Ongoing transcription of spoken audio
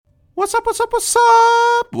What's up, what's up, what's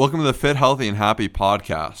up? Welcome to the Fit, Healthy, and Happy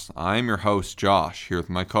podcast. I'm your host, Josh, here with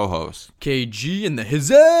my co-host, KG and the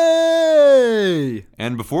Hizzy.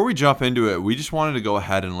 And before we jump into it, we just wanted to go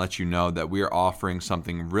ahead and let you know that we are offering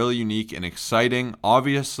something really unique and exciting.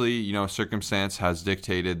 Obviously, circumstance has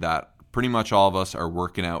dictated that pretty much all of us are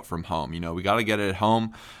working out from home. We got to get it at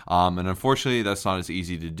home. And unfortunately, that's not as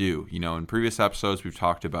easy to do. In previous episodes, we've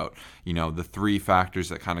talked about, the three factors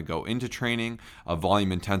that kind of go into training of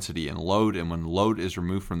volume, intensity, and load. And when load is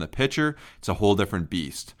removed from the pitcher, it's a whole different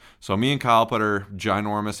beast. So me and Kyle put our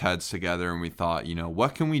ginormous heads together and we thought,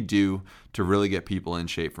 what can we do to really get people in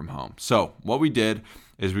shape from home? So what we did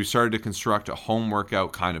is we started to construct a home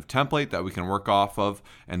workout kind of template that we can work off of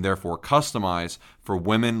and therefore customize for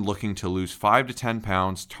women looking to lose 5 to 10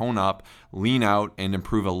 pounds, tone up, lean out, and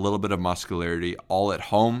improve a little bit of muscularity all at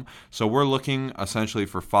home. So we're looking essentially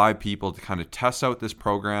for 5 people to kind of test out this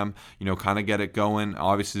program, kind of get it going.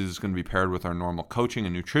 Obviously, this is going to be paired with our normal coaching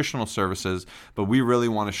and nutritional services, but we really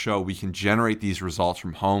want to show we can generate these results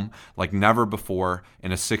from home like never before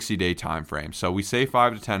in a 60-day time frame. So we say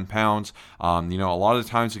 5 to 10 pounds. A lot of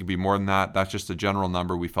times it could be more than that. That's just a general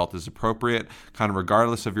number we felt is appropriate, kind of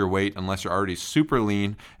regardless of your weight, unless you're already super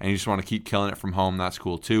lean and you just want to keep killing it from home. That's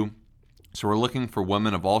cool too. So we're looking for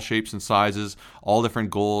women of all shapes and sizes, all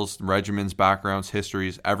different goals, regimens, backgrounds,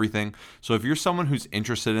 histories, everything. So if you're someone who's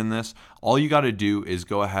interested in this, all you got to do is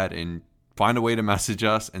go ahead and find a way to message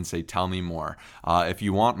us and say, tell me more. If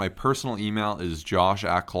you want, my personal email is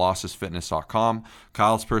josh@colossusfitness.com.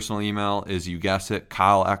 Kyle's personal email is, you guess it,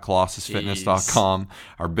 kyle@colossusfitness.com.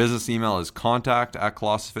 Our business email is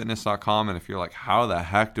contact@colossusfitness.com. And if you're like, how the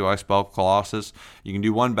heck do I spell Colossus? You can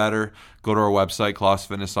do one better. Go to our website,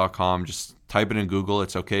 colossusfitness.com. Just type it in Google.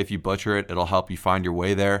 It's okay if you butcher it. It'll help you find your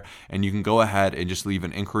way there. And you can go ahead and just leave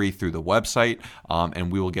an inquiry through the website,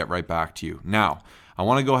 and we will get right back to you. Now, I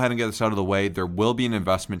want to go ahead and get this out of the way. There will be an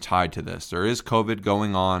investment tied to this. There is COVID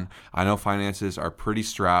going on. I know finances are pretty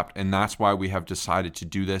strapped, and that's why we have decided to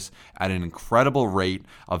do this at an incredible rate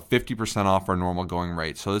of 50% off our normal going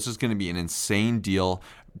rate. So this is going to be an insane deal.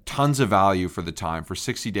 Tons of value for the time. For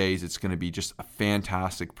 60 days, it's going to be just a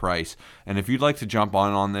fantastic price. And if you'd like to jump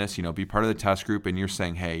on this, be part of the test group, and you're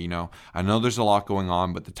saying, hey, I know there's a lot going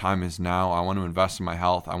on, but the time is now. I want to invest in my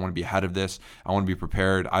health. I want to be ahead of this. I want to be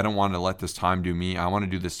prepared. I don't want to let this time do me. I want to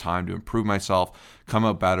do this time to improve myself, come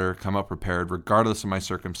out better, come out prepared, regardless of my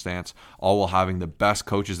circumstance, all while having the best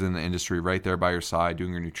coaches in the industry right there by your side,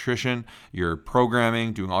 doing your nutrition, your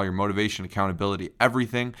programming, doing all your motivation, accountability,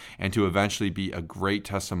 everything, and to eventually be a great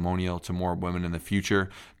testimonial to more women in the future.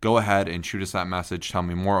 Go ahead and shoot us that message. Tell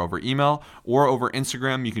me more over email or over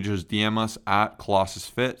Instagram. You can just DM us at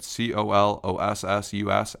ColossusFit,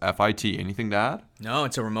 ColossusFit. Anything to add? No,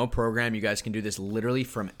 it's a remote program. You guys can do this literally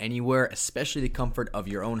from anywhere, especially the comfort of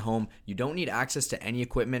your own home. You don't need access to any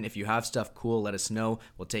equipment. If you have stuff, cool, let us know.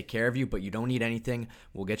 We'll take care of you, but you don't need anything.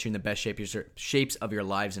 We'll get you in the best shapes of your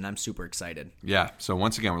lives, and I'm super excited. Yeah, so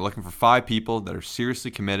once again, we're looking for 5 people that are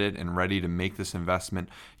seriously committed and ready to make this investment,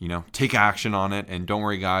 take action on it. And don't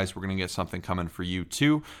worry, guys, we're going to get something coming for you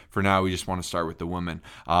too. For now, we just want to start with the women.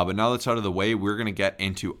 But now that's out of the way, we're going to get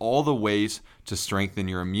into all the ways to strengthen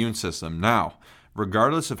your immune system. Now,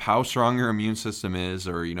 regardless of how strong your immune system is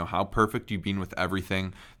or, how perfect you've been with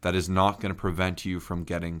everything, that is not going to prevent you from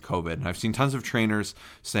getting COVID. And I've seen tons of trainers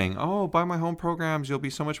saying, oh, buy my home programs, you'll be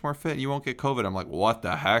so much more fit, you won't get COVID. I'm like, what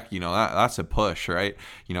the heck? That's a push, right?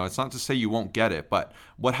 It's not to say you won't get it, but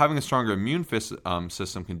what having a stronger immune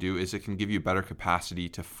system can do is it can give you better capacity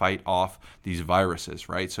to fight off these viruses,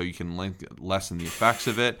 right? So you can lessen the effects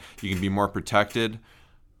of it. You can be more protected.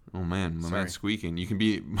 Oh man, my man's squeaking. You can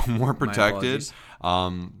be more protected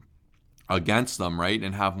against them, right?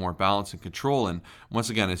 And have more balance and control. And once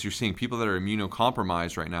again, as you're seeing people that are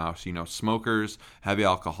immunocompromised right now, so, smokers, heavy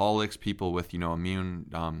alcoholics, people with, immune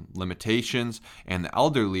limitations, and the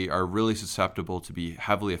elderly are really susceptible to be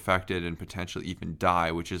heavily affected and potentially even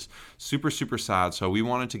die, which is super, super sad. So we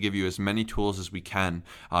wanted to give you as many tools as we can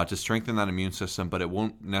to strengthen that immune system, but it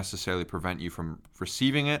won't necessarily prevent you from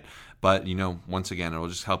receiving it. But, once again, it will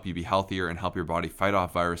just help you be healthier and help your body fight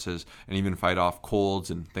off viruses and even fight off colds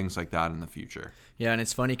and things like that in the future. Yeah, and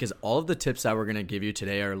it's funny because all of the tips that we're going to give you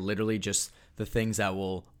today are literally just the things that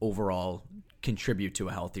will overall contribute to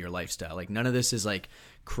a healthier lifestyle. Like, none of this is like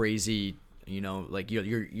crazy, like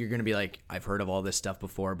you're going to be like, I've heard of all this stuff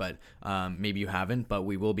before, but maybe you haven't. But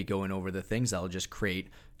we will be going over the things that will just create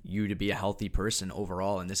you to be a healthy person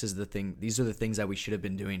overall. And these are the things that we should have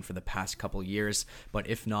been doing for the past couple years. But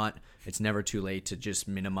if not, it's never too late to just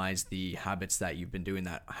minimize the habits that you've been doing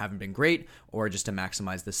that haven't been great, or just to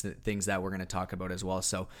maximize the things that we're going to talk about as well.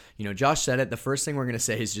 So, Josh said it. The first thing we're going to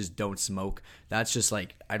say is just don't smoke. That's just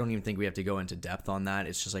like, I don't even think we have to go into depth on that.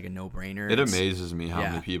 It's just like a no-brainer. It amazes me how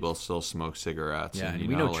many people still smoke cigarettes. Yeah, and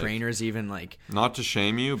we know trainers even like... Not to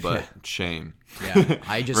shame you, but shame. Yeah,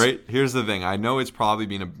 I just... Right? Here's the thing. I know it's probably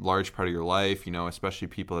been a large part of your life, especially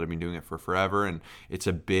people that have been doing it for forever, and it's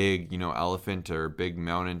a big, elephant or big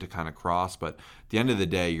mountain to kind of cross, but at the end of the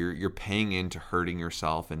day, you're paying into hurting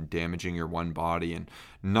yourself and damaging your one body, and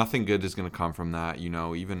nothing good is going to come from that,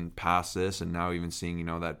 even past this, and now even seeing,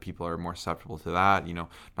 that people are more susceptible to that,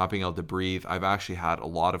 not being able to breathe. I've actually had a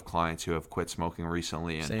lot of clients who have quit smoking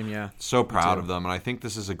recently, and same, yeah. So proud of them, and I think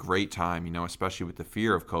this is a great time, especially with the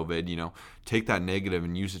fear of COVID, take that negative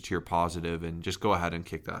and use it to your positive, and just go ahead and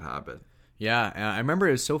kick that habit. Yeah, I remember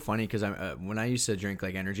it was so funny because when I used to drink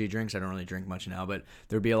like energy drinks, I don't really drink much now, but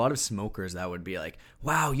there'd be a lot of smokers that would be like,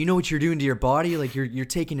 "Wow, you know what you're doing to your body? Like you're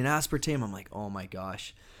taking an aspartame." I'm like, "Oh my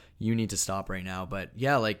gosh, you need to stop right now." But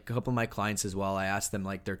yeah, like a couple of my clients as well, I asked them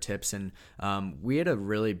like their tips, and we had a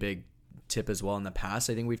really big tip as well in the past.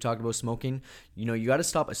 I think we've talked about smoking. You got to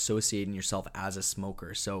stop associating yourself as a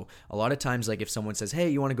smoker. So a lot of times, like if someone says, "Hey,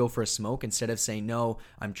 you want to go for a smoke?" instead of saying, "No,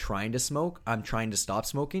 I'm trying to smoke. I'm trying to stop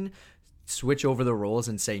smoking," switch over the roles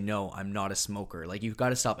and say, "No, I'm not a smoker." Like you've got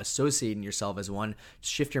to stop associating yourself as one.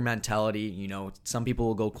 Shift your mentality. Some people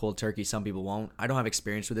will go cold turkey, some people won't. I don't have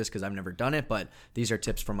experience with this because I've never done it, but these are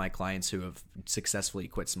tips from my clients who have successfully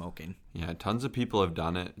quit smoking. Yeah, tons of people have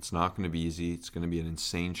done it. It's not going to be easy. It's going to be an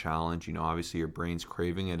insane challenge. Obviously your brain's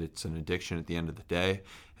craving it. It's an addiction at the end of the day.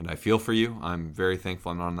 And I feel for you. I'm very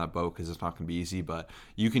thankful I'm not on that boat because it's not going to be easy, but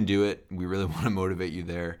you can do it. We really want to motivate you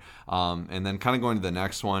there. And then kind of going to the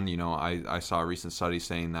next one, I saw a recent study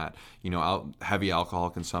saying that, heavy alcohol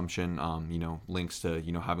consumption, links to,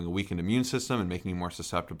 having a weakened immune system and making you more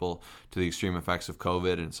susceptible to the extreme effects of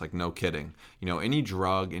COVID. And it's like, no kidding. Any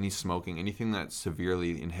drug, any smoking, anything that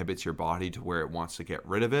severely inhibits your body to where it wants to get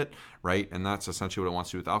rid of it, right? And that's essentially what it wants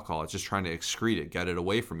to do with alcohol. It's just trying to excrete it, get it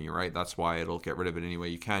away from you, right? That's why it'll get rid of it any way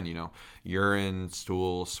you can. Urine,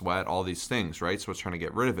 stool, sweat, all these things, right? So it's trying to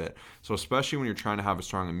get rid of it. So especially when you're trying to have a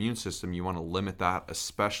strong immune system, you want to limit that,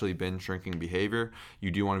 especially binge drinking behavior. You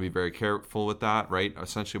do want to be very careful with that, right?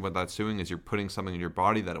 Essentially what that's doing is you're putting something in your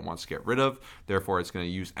body that it wants to get rid of. Therefore, it's going to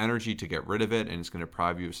use energy to get rid of it, and it's going to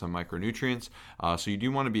deprive you of some micronutrients. So you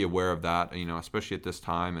do want to be aware of that, especially at this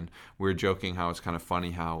time. And we were joking how it's kind of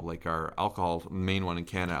funny how like our alcohol, main one in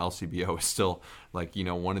Canada, LCBO, is still like,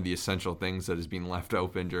 one of the essential things that is being left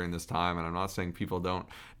open during this time. And I'm not saying people don't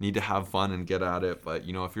need to have fun and get at it, but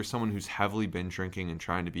if you're someone who's heavily binge drinking and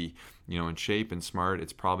trying to be in shape and smart,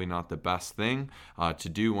 it's probably not the best thing to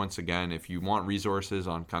do. Once again, if you want resources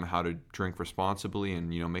on kind of how to drink responsibly and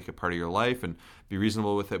make it part of your life and be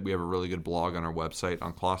reasonable with it, we have a really good blog on our website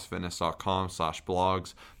on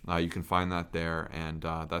classfitness.com/blogs. You can find that there, and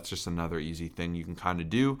that's just another easy thing you can kind of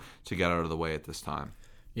do to get out of the way at this time.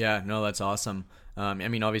 Yeah, no, that's awesome.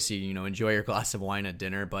 Obviously, enjoy your glass of wine at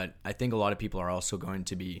dinner, but I think a lot of people are also going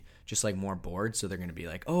to be just like more bored. So they're going to be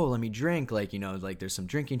like, "Oh, let me drink." Like, like there's some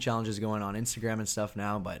drinking challenges going on Instagram and stuff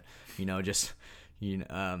now, but,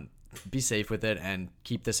 be safe with it and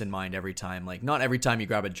keep this in mind every time. Like not every time you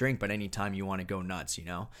grab a drink, but anytime you want to go nuts,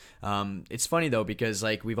 It's funny though, because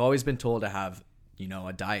like we've always been told to have,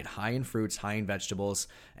 a diet high in fruits, high in vegetables,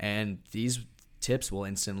 and these tips will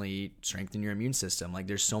instantly strengthen your immune system. Like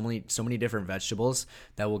there's so many different vegetables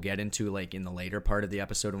that we'll get into like in the later part of the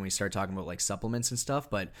episode when we start talking about like supplements and stuff.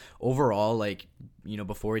 But overall, like,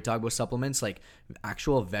 before we talk about supplements, like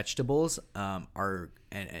actual vegetables are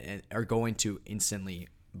going to instantly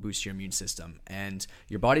boost your immune system, and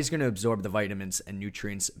your body's going to absorb the vitamins and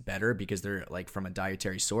nutrients better because they're like from a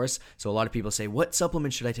dietary source. So a lot of people say, "What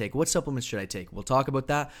supplements should I take? What supplements should I take?" We'll talk about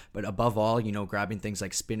that, but above all, grabbing things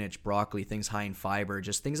like spinach, broccoli, things high in fiber,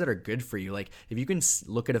 just things that are good for you. Like if you can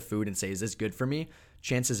look at a food and say, "Is this good for me?"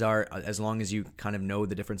 chances are, as long as you kind of know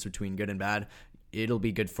the difference between good and bad, it'll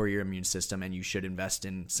be good for your immune system, and you should invest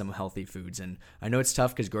in some healthy foods. And I know it's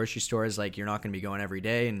tough because grocery stores, like you're not going to be going every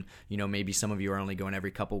day, and maybe some of you are only going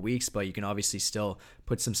every couple weeks, but you can obviously still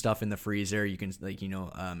put some stuff in the freezer. You can like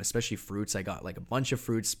especially fruits. I got like a bunch of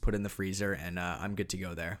fruits put in the freezer, and I'm good to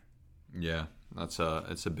go there. Yeah, it's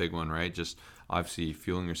a big one, right? Just obviously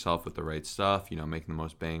fueling yourself with the right stuff, making the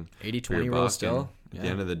most bang 80-20 rule still. At the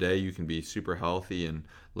end of the day, you can be super healthy and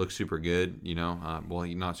look super good, well,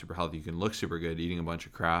 you're not super healthy. You can look super good eating a bunch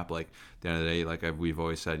of crap. Like at the end of the day, like we've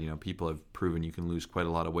always said, people have proven you can lose quite a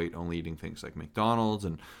lot of weight only eating things like McDonald's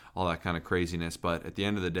and all that kind of craziness. But at the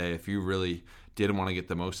end of the day, if you really did want to get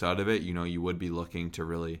the most out of it, you would be looking to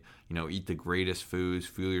really, eat the greatest foods,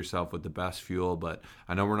 fuel yourself with the best fuel. But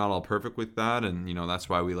I know we're not all perfect with that. And, that's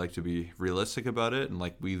why we like to be realistic about it. And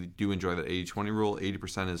like we do enjoy that 80-20 rule.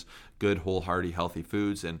 80% is good, whole-hearty, healthy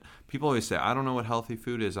foods. And people always say, I don't know what healthy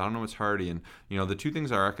food is. I don't know what's hearty. And, the two things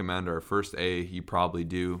I recommend are first, you probably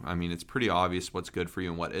do. I mean, it's pretty obvious what's good for you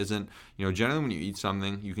and what isn't. Generally when you eat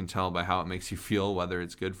something, you can tell by how it makes you feel, whether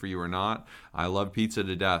it's good for you or not. I love pizza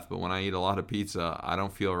to death, but when I eat a lot of pizza, I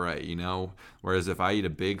don't feel right, Whereas if I eat a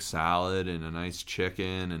big salad and a nice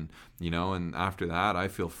chicken and, and after that, I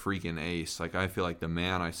feel freaking ace. Like I feel like the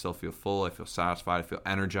man, I still feel full. I feel satisfied. I feel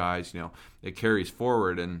energized, it carries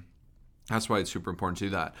forward. And that's why it's super important to do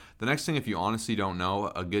that. The next thing, if you honestly don't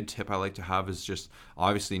know, a good tip I like to have is just,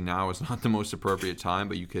 obviously now is not the most appropriate time,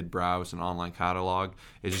 but you could browse an online catalog,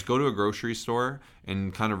 is just go to a grocery store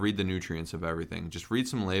and kind of read the nutrients of everything. Just read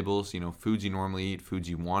some labels, foods you normally eat, foods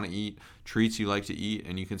you want to eat, treats you like to eat,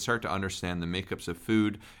 and you can start to understand the makeups of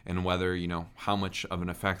food and whether, how much of an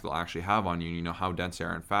effect they'll actually have on you. How dense they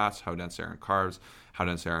are in fats, how dense they are in carbs, how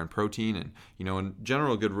dense they are in protein. And, in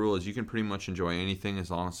general, a good rule is you can pretty much enjoy anything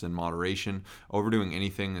as long as it's in moderation. Overdoing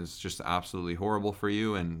anything is just absolutely horrible for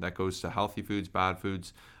you, and that goes to healthy foods, bad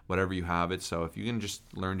foods, whatever you have it. So if you can just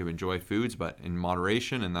learn to enjoy foods, but in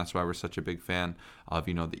moderation, and that's why we're such a big fan of,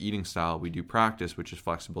 the eating style we do practice, which is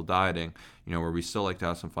flexible dieting, where we still like to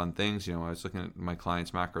have some fun things. I was looking at my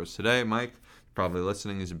client's macros today. Mike, probably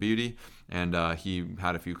listening, is a beauty, and he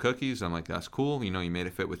had a few cookies. I'm like, that's cool. You made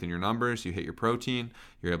it fit within your numbers. You hit your protein.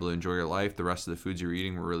 You're able to enjoy your life. The rest of the foods you're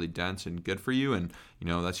eating were really dense and good for you, and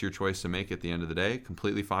that's your choice to make at the end of the day.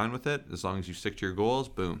 Completely fine with it as long as you stick to your goals.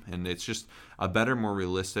 Boom, and it's just a better, more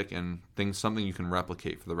realistic and something you can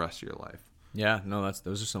replicate for the rest of your life. Yeah, no,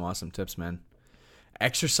 those are some awesome tips, man.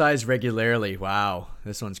 Exercise regularly. Wow,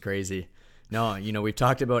 this one's crazy. No, we've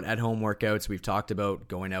talked about at-home workouts. We've talked about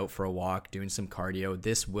going out for a walk, doing some cardio.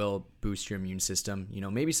 This will boost your immune system.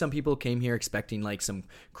 Maybe some people came here expecting like some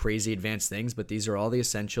crazy advanced things, but these are all the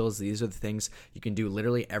essentials. These are the things you can do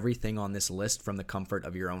literally everything on this list from the comfort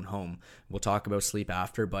of your own home. We'll talk about sleep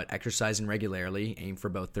after, but exercising regularly, aim for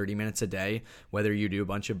about 30 minutes a day, whether you do a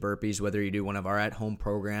bunch of burpees, whether you do one of our at-home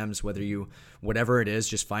programs, whatever it is,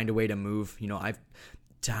 just find a way to move.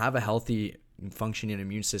 To have a healthy functioning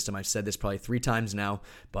immune system, I've said this probably 3 times now,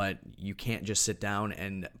 but you can't just sit down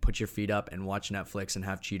and put your feet up and watch Netflix and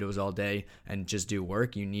have Cheetos all day and just do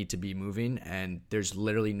work. You need to be moving, and there's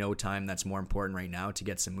literally no time that's more important right now to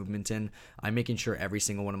get some movement in. I'm making sure every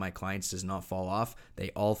single one of my clients does not fall off.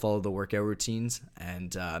 They all follow the workout routines,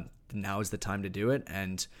 and now is the time to do it.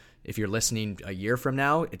 And if you're listening a year from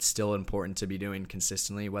now, it's still important to be doing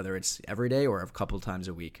consistently, whether it's every day or a couple times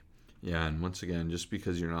a week. Yeah, and once again, just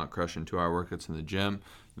because you're not crushing 2-hour workouts in the gym,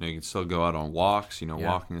 you can still go out on walks.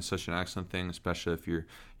 Walking is such an excellent thing, especially if you're,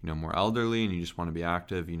 more elderly and you just want to be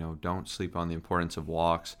active. Don't sleep on the importance of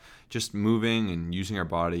walks. Just moving and using our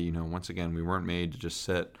body. Once again, we weren't made to just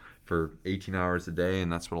sit for 18 hours a day,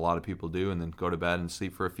 and that's what a lot of people do, and then go to bed and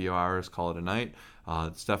sleep for a few hours, call it a night.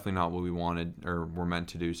 It's definitely not what we wanted or were meant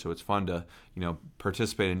to do. So it's fun to,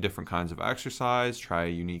 participate in different kinds of exercise, try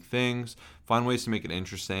unique things, find ways to make it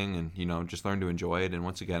interesting, and, just learn to enjoy it. And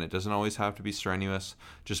once again, it doesn't always have to be strenuous.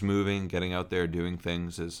 Just moving, getting out there, doing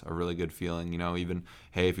things is a really good feeling. Even,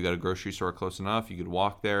 hey, if you got a grocery store close enough, you could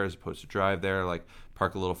walk there as opposed to drive there, like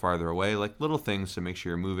park a little farther away, like little things to make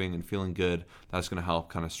sure you're moving and feeling good. That's going to help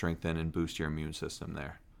kind of strengthen and boost your immune system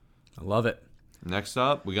there. I love it. Next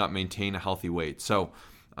up, we got maintain a healthy weight. So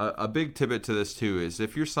a big tidbit to this too is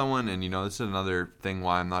if you're someone, and this is another thing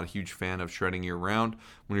why I'm not a huge fan of shredding year round.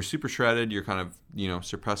 When you're super shredded, you're kind of,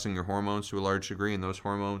 suppressing your hormones to a large degree, and those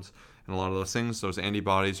hormones and a lot of those things, those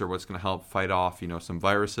antibodies are what's going to help fight off, some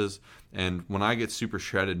viruses. And when I get super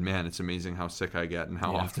shredded, man, it's amazing how sick I get and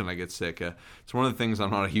how often I get sick. It's one of the things I'm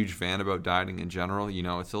not a huge fan about dieting in general.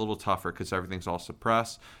 It's a little tougher because everything's all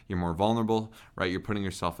suppressed. You're more vulnerable, right? You're putting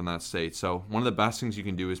yourself in that state. So one of the best things you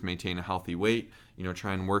can do is maintain a healthy weight.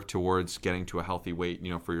 Try and work towards getting to a healthy weight,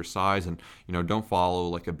 for your size. And, don't follow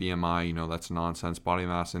like a BMI, that's nonsense. Body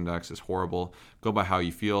mass index is horrible. Go by how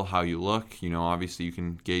you feel, how you look. Obviously you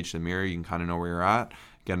can gauge the mirror. You can kind of know where you're at,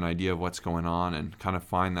 get an idea of what's going on, and kind of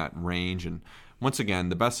find that range. And once again,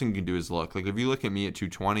 the best thing you can do is look. Like if you look at me at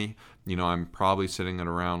 220, I'm probably sitting at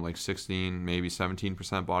around like 16, maybe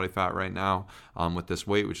 17% body fat right now with this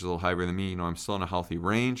weight, which is a little heavier than me. I'm still in a healthy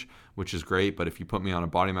range, which is great. But if you put me on a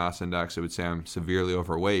body mass index, it would say I'm severely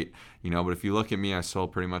overweight. But if you look at me, I still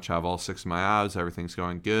pretty much have all 6 of my abs. Everything's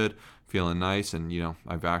going good, feeling nice. And,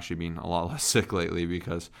 I've actually been a lot less sick lately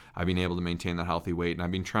because I've been able to maintain that healthy weight. And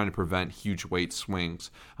I've been trying to prevent huge weight swings,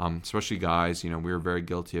 especially guys. We were very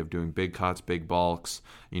guilty of doing big cuts, big bulks,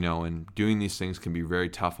 and doing these things can be very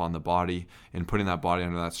tough on the body. And putting that body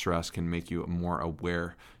under that stress can make you more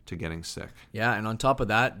aware to getting sick. Yeah, and on top of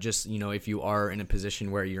that, just, if you are in a position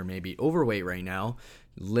where you're maybe overweight right now,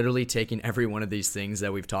 literally taking every one of these things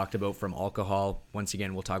that we've talked about, from alcohol, once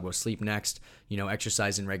again, we'll talk about sleep next,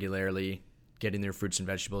 exercising regularly, getting their fruits and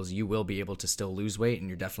vegetables, you will be able to still lose weight, and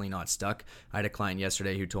you're definitely not stuck. I had a client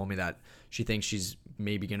yesterday who told me that she thinks she's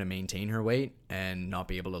maybe going to maintain her weight and not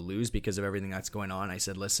be able to lose because of everything that's going on. I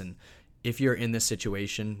said, listen, if you're in this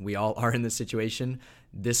situation, we all are in this situation,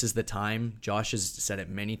 this is the time. Josh has said it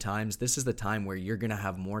many times. This is the time where you're going to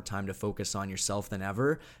have more time to focus on yourself than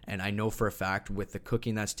ever. And I know for a fact with the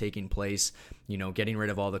cooking that's taking place, getting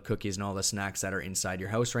rid of all the cookies and all the snacks that are inside your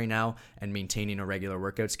house right now and maintaining a regular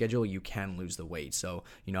workout schedule, you can lose the weight. So,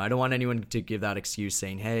 I don't want anyone to give that excuse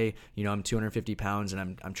saying, hey, I'm 250 pounds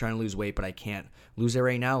and I'm trying to lose weight, but I can't lose it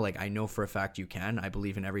right now. Like, I know for a fact you can. I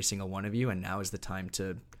believe in every single one of you. And now is the time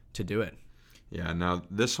to do it. Yeah, now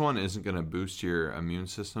this one isn't going to boost your immune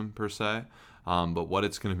system per se, but what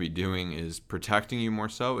it's going to be doing is protecting you more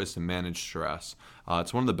so is to manage stress.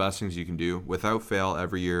 It's one of the best things you can do. Without fail,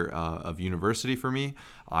 every year of university for me,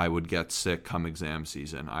 I would get sick come exam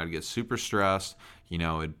season. I'd get super stressed.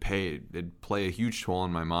 It'd play a huge toll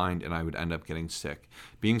on my mind, and I would end up getting sick.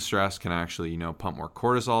 Being stressed can actually, pump more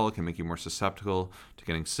cortisol. It can make you more susceptible to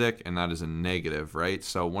getting sick, and that is a negative, right?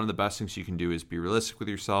 So one of the best things you can do is be realistic with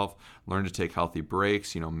yourself, learn to take healthy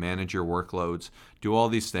breaks, manage your workloads, do all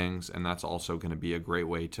these things, and that's also going to be a great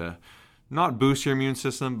way to not boost your immune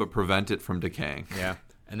system, but prevent it from decaying. Yeah,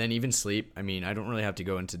 and then even sleep. I mean, I don't really have to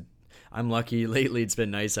go into... I'm lucky. Lately, it's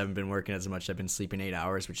been nice. I haven't been working as much. I've been sleeping 8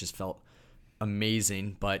 hours, which has felt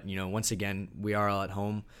amazing. But, once again, we are all at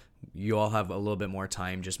home. You all have a little bit more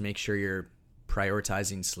time. Just make sure you're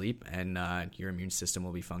prioritizing sleep, and your immune system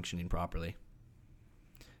will be functioning properly.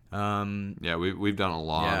 Yeah, we've done a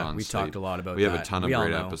lot on we've sleep. Talked a lot about that. We have a ton of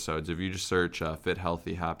great episodes. If you just search Fit,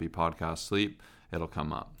 Healthy, Happy Podcast Sleep, it'll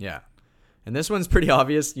come up. Yeah. And this one's pretty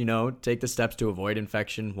obvious, take the steps to avoid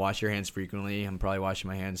infection, wash your hands frequently. I'm probably washing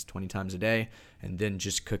my hands 20 times a day, and then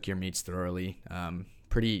just cook your meats thoroughly.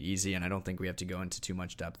 Pretty easy, and I don't think we have to go into too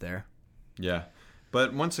much depth there. Yeah.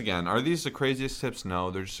 But once again, are these the craziest tips? No,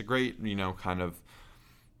 they're just a great, kind of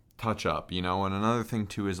touch up, and another thing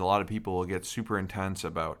too is a lot of people will get super intense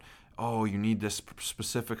about, oh, you need this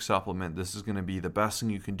specific supplement. This is going to be the best thing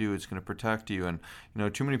you can do. It's going to protect you. And,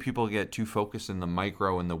 too many people get too focused in the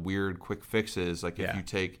micro and the weird quick fixes. Like if you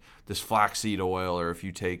take this flaxseed oil, or if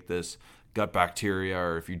you take this gut bacteria,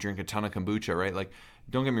 or if you drink a ton of kombucha, right? Like,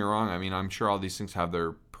 don't get me wrong. I mean, I'm sure all these things have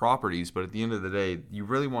their properties, but at the end of the day, you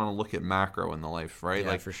really want to look at macro in the life, right?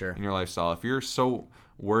 Yeah, for sure. In your lifestyle. If you're so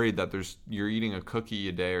worried that you're eating a cookie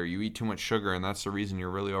a day, or you eat too much sugar and that's the reason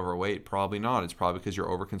you're really overweight, probably not. It's probably because you're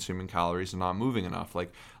over consuming calories and not moving enough.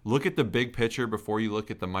 Like, look at the big picture before you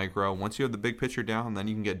look at the micro. Once you have the big picture down, then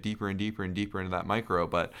you can get deeper and deeper and deeper into that micro.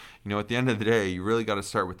 But at the end of the day, you really got to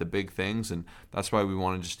start with the big things, and that's why we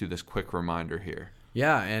want to just do this quick reminder here.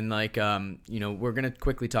 Yeah, and like, we're going to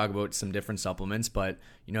quickly talk about some different supplements, but,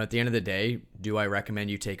 at the end of the day, do I recommend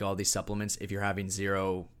you take all these supplements if you're having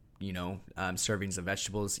zero servings of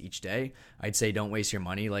vegetables each day? I'd say don't waste your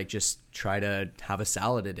money. Like, just try to have a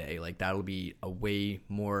salad a day. Like, that'll be a way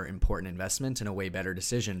more important investment and a way better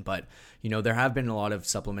decision. But, there have been a lot of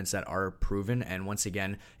supplements that are proven. And once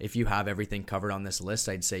again, if you have everything covered on this list,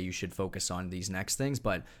 I'd say you should focus on these next things.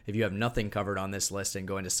 But if you have nothing covered on this list and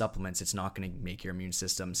go into supplements, it's not going to make your immune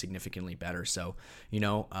system significantly better. So,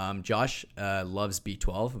 Josh loves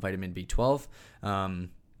B12, vitamin B12.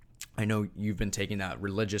 I know you've been taking that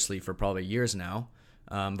religiously for probably years now.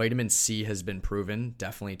 Vitamin C has been proven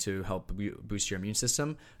definitely to help boost your immune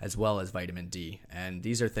system, as well as vitamin D. And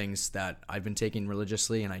these are things that I've been taking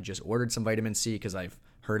religiously, and I just ordered some vitamin C because I've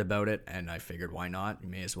heard about it, and I figured, why not? You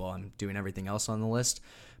may as well. I'm doing everything else on the list.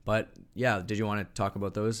 But yeah, did you want to talk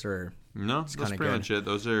about those or? No, that's pretty much it.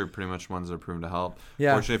 Those are pretty much ones that are proven to help.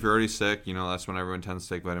 Yeah. Fortunately, if you're already sick, that's when everyone tends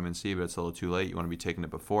to take vitamin C, but it's a little too late. You want to be taking it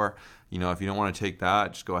before. If you don't want to take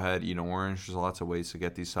that, just go ahead, eat an orange. There's lots of ways to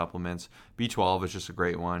get these supplements. B12 is just a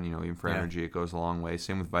great one. Even for energy, it goes a long way.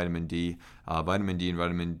 Same with vitamin D. Vitamin D and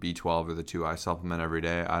vitamin B12 are the two I supplement every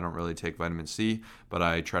day. I don't really take vitamin C, but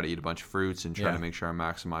I try to eat a bunch of fruits and try to make sure I'm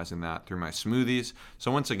maximizing that through my smoothies.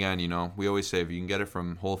 So once again, we always say if you can get it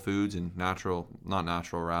from whole foods and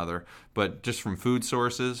but just from food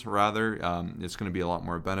sources rather, it's going to be a lot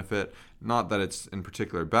more benefit. Not that it's in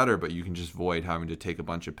particular better, but you can just avoid having to take a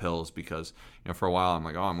bunch of pills because, for a while I'm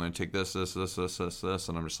like, I'm going to take this,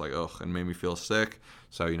 and I'm just like, ugh, and it made me feel sick.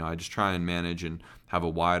 So, I just try and manage and have a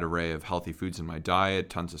wide array of healthy foods in my diet,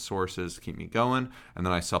 tons of sources to keep me going, and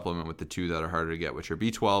then I supplement with the two that are harder to get, which are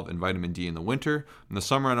B12 and vitamin D in the winter. In the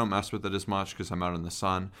summer, I don't mess with it as much because I'm out in the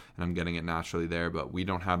sun and I'm getting it naturally there, but we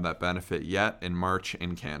don't have that benefit yet in March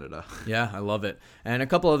in Canada. Yeah, I love it. And a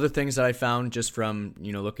couple other things that I found just from,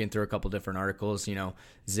 looking through a couple different articles,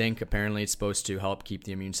 zinc, apparently it's supposed to help keep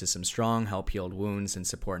the immune system strong, help heal wounds, and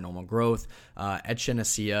support normal growth.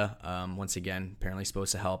 Echinacea, once again, apparently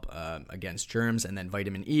supposed to help against germs. And then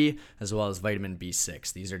vitamin E, as well as vitamin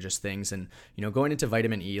B6. These are just things. And, going into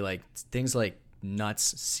vitamin E, like things like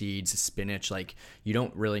nuts, seeds, spinach, like you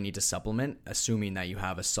don't really need to supplement, assuming that you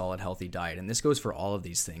have a solid, healthy diet. And this goes for all of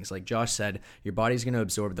these things. Like Josh said, your body's going to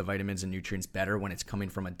absorb the vitamins and nutrients better when it's coming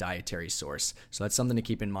from a dietary source. So that's something to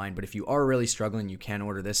keep in mind. But if you are really struggling, you can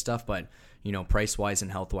order this stuff. But, price wise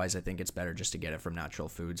and health wise, I think it's better just to get it from natural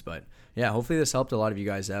foods. But yeah, hopefully this helped a lot of you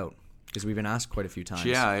guys out, because we've been asked quite a few times.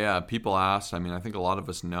 Yeah. People ask. I think a lot of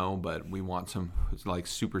us know, but we want some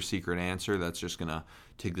super secret answer that's just going to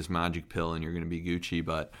take this magic pill and you're going to be Gucci.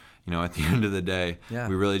 But, at the end of the day,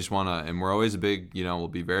 we really just want to, and we're always a big, we'll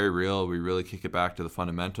be very real. We really kick it back to the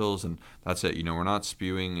fundamentals, and that's it. We're not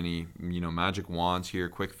spewing any, magic wands here,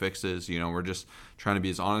 quick fixes. We're just trying to be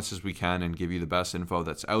as honest as we can and give you the best info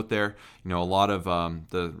that's out there. A lot of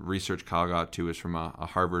the research Kyle got to is from a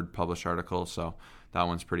Harvard published article. So that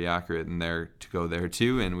one's pretty accurate and there to go there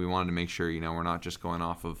too. And we wanted to make sure, we're not just going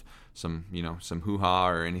off of some hoo-ha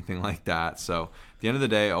or anything like that. So at the end of the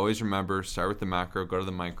day, always remember, start with the macro, go to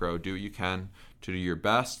the micro, do what you can to do your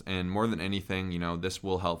best. And more than anything, this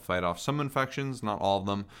will help fight off some infections, not all of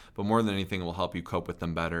them, but more than anything, it will help you cope with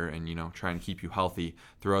them better and, try and keep you healthy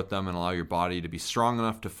throughout them and allow your body to be strong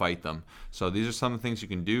enough to fight them. So these are some of the things you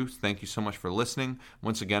can do. Thank you so much for listening.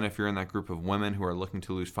 Once again, if you're in that group of women who are looking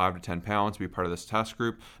to lose 5 to 10 pounds, be part of this test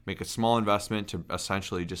group, make a small investment to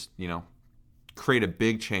essentially just, create a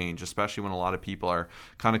big change, especially when a lot of people are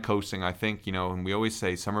kind of coasting. I think, and we always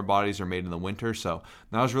say summer bodies are made in the winter, so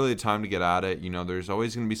now's really the time to get at it. There's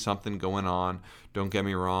always going to be something going on, don't get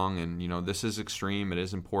me wrong, and this is extreme, it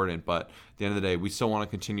is important, but at the end of the day, we still want to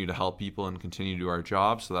continue to help people and continue to do our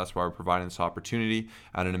job, so that's why we're providing this opportunity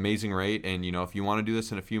at an amazing rate. And if you want to do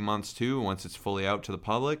this in a few months too, once it's fully out to the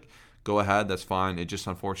public, go ahead, that's fine. It just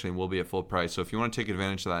unfortunately will be at full price. So if you want to take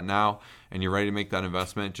advantage of that now and you're ready to make that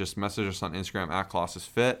investment, just message us on Instagram at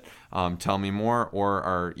ColossusFit. Tell me more, or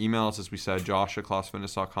our emails, as we said,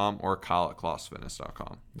 Josh@ColossusFitness.com or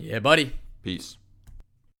Kyle@ColossusFitness.com. Yeah, buddy. Peace.